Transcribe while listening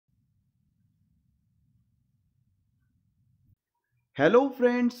Hello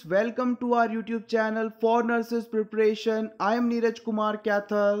friends, welcome to our YouTube channel for nurses preparation. I am Neeraj Kumar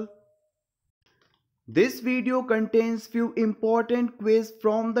Kathal. This video contains few important quiz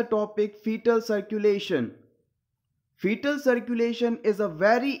from the topic fetal circulation. Fetal circulation is a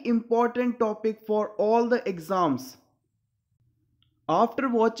very important topic for all the exams. After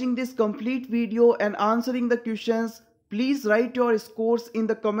watching this complete video and answering the questions, please write your scores in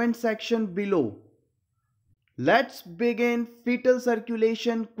the comment section below. Let's begin fetal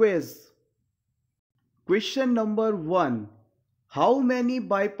circulation quiz. Question number 1. How many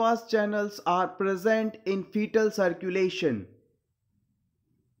bypass channels are present in fetal circulation?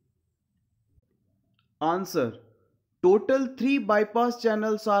 Answer. Total 3 bypass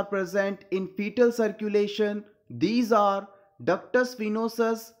channels are present in fetal circulation. These are ductus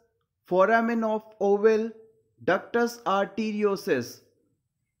venosus, foramen of oval, ductus arteriosus.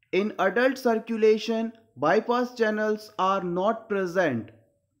 In adult circulation, bypass channels are not present.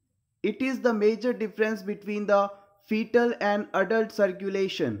 It is the major difference between the fetal and adult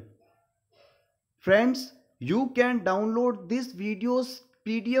circulation. Friends, you can download this video's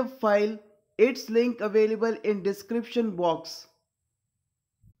PDF file. Its link available in description box.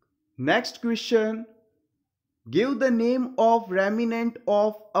 Next question. Give the name of remnant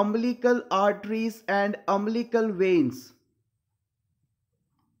of umbilical arteries and umbilical veins.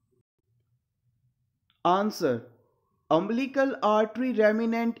 Answer. Umbilical artery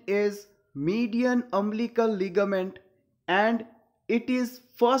remnant is median umbilical ligament and it is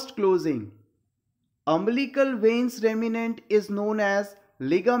first closing. Umbilical veins remnant is known as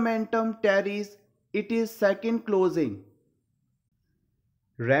ligamentum teres. It is second closing.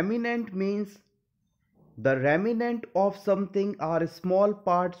 Remnant means the remnant of something or small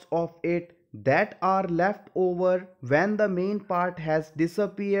parts of it that are left over when the main part has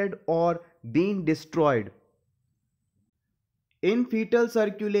disappeared or been destroyed. In fetal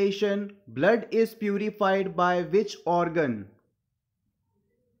circulation, blood is purified by which organ?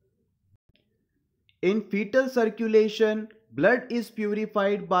 In fetal circulation, blood is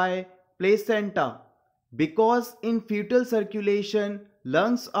purified by placenta because in fetal circulation,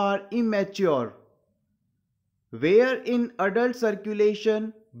 lungs are immature. Where in adult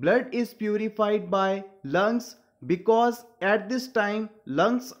circulation, blood is purified by lungs because at this time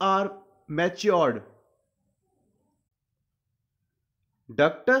lungs are matured.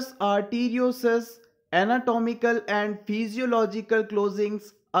 Ductus arteriosus, anatomical and physiological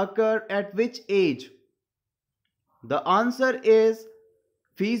closings occur at which age? The answer is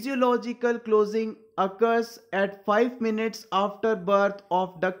physiological closing occurs at 5 minutes after birth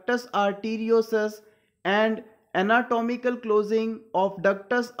of ductus arteriosus and anatomical closing of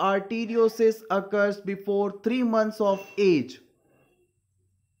ductus arteriosus occurs before 3 months of age.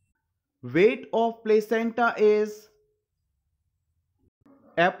 Weight of placenta is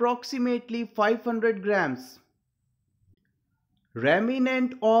approximately 500 grams.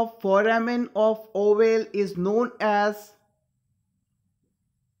 Remnant of foramen of oval is known as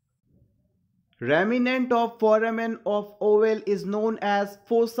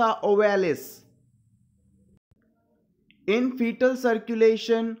fossa ovalis. In fetal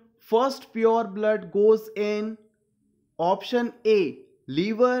circulation, first pure blood goes in option A,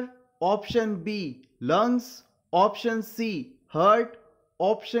 liver, option B, lungs, option C, heart,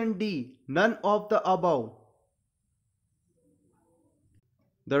 option D, none of the above.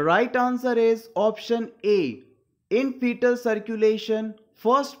 The right answer is option A. In fetal circulation,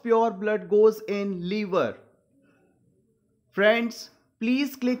 first pure blood goes in liver. Friends,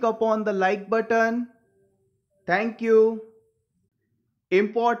 please click upon the like button. Thank you.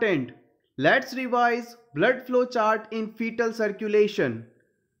 Important. Let's revise blood flow chart in fetal circulation.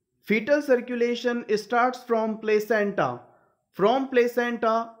 Fetal circulation starts from placenta. From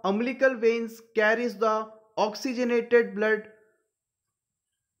placenta, umbilical veins carries the oxygenated blood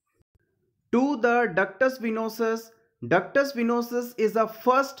to the ductus venosus. Ductus venosus is the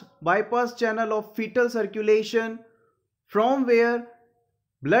first bypass channel of fetal circulation from where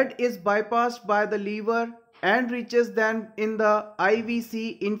blood is bypassed by the liver and reaches then in the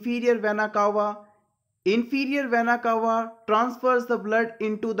IVC, inferior vena cava. Inferior vena cava transfers the blood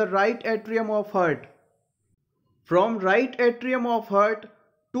into the right atrium of heart. From right atrium of heart,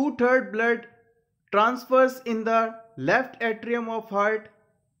 2/3 blood transfers in the left atrium of heart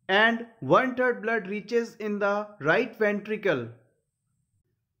and 1/3 blood reaches in the right ventricle.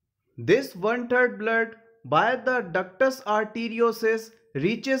 This 1/3 blood by the ductus arteriosus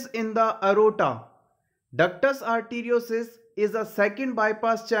reaches in the aorta. Ductus arteriosus is a second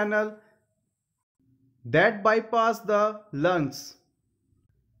bypass channel that bypass the lungs.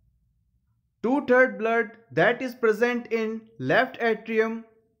 Two-thirds blood that is present in left atrium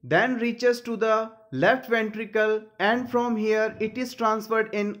then reaches to the left ventricle, and from here it is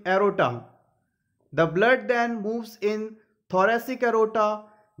transferred in aorta. The blood then moves in thoracic aorta,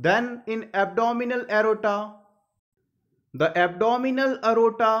 then in abdominal aorta. The abdominal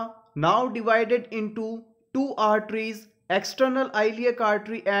aorta now divided into two arteries, external iliac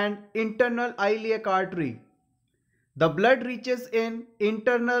artery and internal iliac artery. The blood reaches in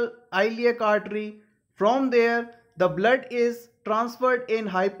internal iliac artery. From there, the blood is transferred in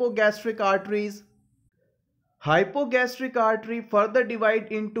hypogastric arteries. Hypogastric artery further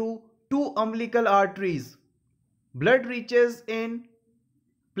divide into two umbilical arteries. Blood reaches in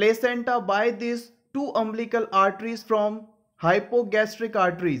placenta by these two umbilical arteries from hypogastric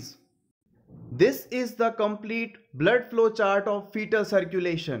arteries. This is the complete blood flow chart of fetal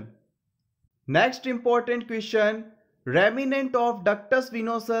circulation. Next important question. Remnant of ductus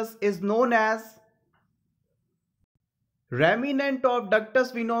venosus is known as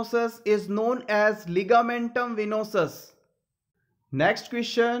ligamentum venosus. Next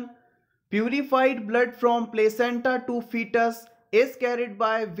question. Purified blood from placenta to fetus is carried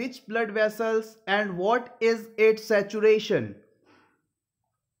by which blood vessels and what is its saturation?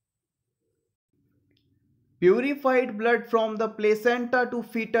 Purified blood from the placenta to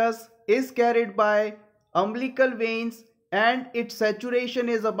fetus is carried by umbilical veins and its saturation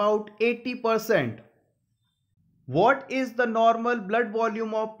is about 80%. What is the normal blood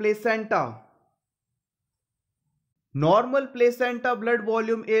volume of placenta? Normal placenta blood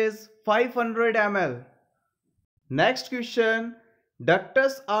volume is 500 ml. Next question.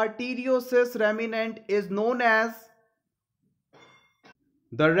 Ductus arteriosus remnant is known as.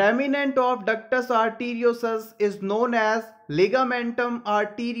 The remnant of ductus arteriosus is known as ligamentum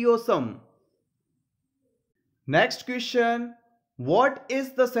arteriosum. Next question. What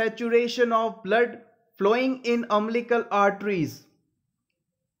is the saturation of blood flowing in umbilical arteries?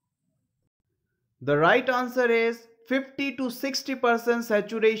 The right answer is 50 to 60%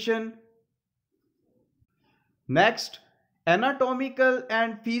 saturation. Next, anatomical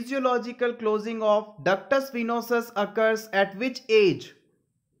and physiological closing of ductus venosus occurs at which age?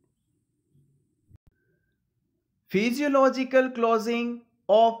 Physiological closing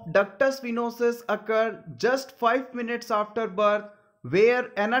of ductus venosus occur just 5 minutes after birth,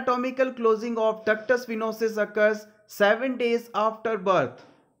 where anatomical closing of ductus venosus occurs 7 days after birth.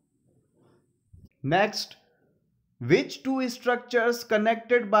 Next, which two structures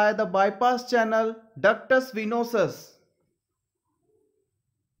connected by the bypass channel ductus venosus?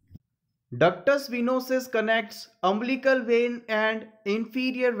 Ductus venosus connects umbilical vein and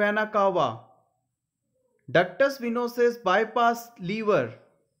inferior vena cava. Ductus venosus bypass lever.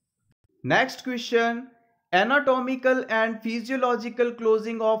 Next question. Anatomical and physiological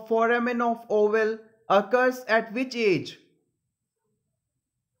closing of foramen of oval occurs at which age?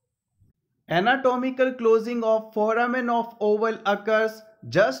 Anatomical closing of foramen of oval occurs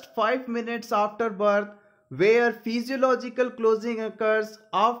just 5 minutes after birth, where physiological closing occurs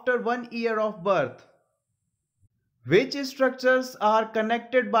after 1 year of birth. Which structures are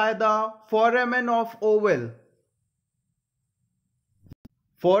connected by the foramen of oval?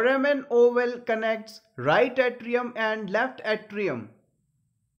 Foramen oval connects right atrium and left atrium.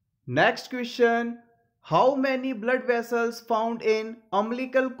 Next question. How many blood vessels found in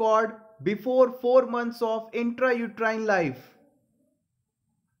umbilical cord before 4 months of intrauterine life?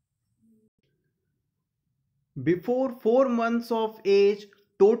 Before 4 months of age,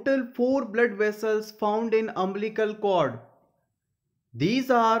 total 4 blood vessels found in umbilical cord. These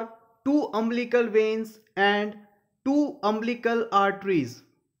are 2 umbilical veins and 2 umbilical arteries.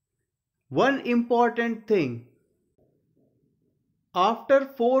 One important thing. After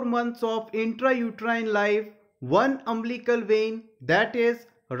 4 months of intrauterine life, one umbilical vein, that is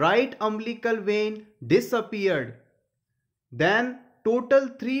right umbilical vein, disappeared. Then total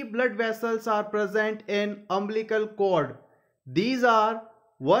 3 blood vessels are present in umbilical cord. These are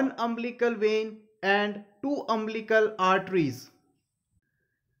 1 umbilical vein and 2 umbilical arteries.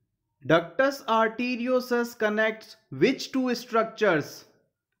 Ductus arteriosus connects which two structures?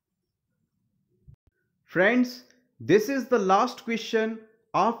 Friends, this is the last question.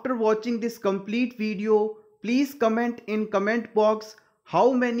 After watching this complete video, please comment in comment box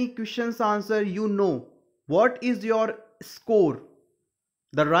how many questions answer you know. What is your score?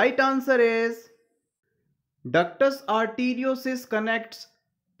 The right answer is ductus arteriosus connects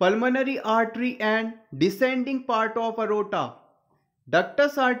pulmonary artery and descending part of aorta.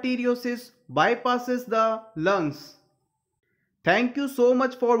 Ductus arteriosus bypasses the lungs. Thank you so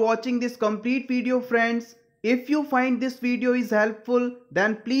much for watching this complete video, friends. If you find this video is helpful,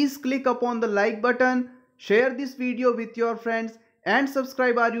 then please click upon the like button, share this video with your friends and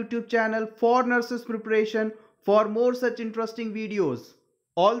subscribe our YouTube channel for nurses preparation for more such interesting videos.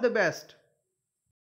 All the best.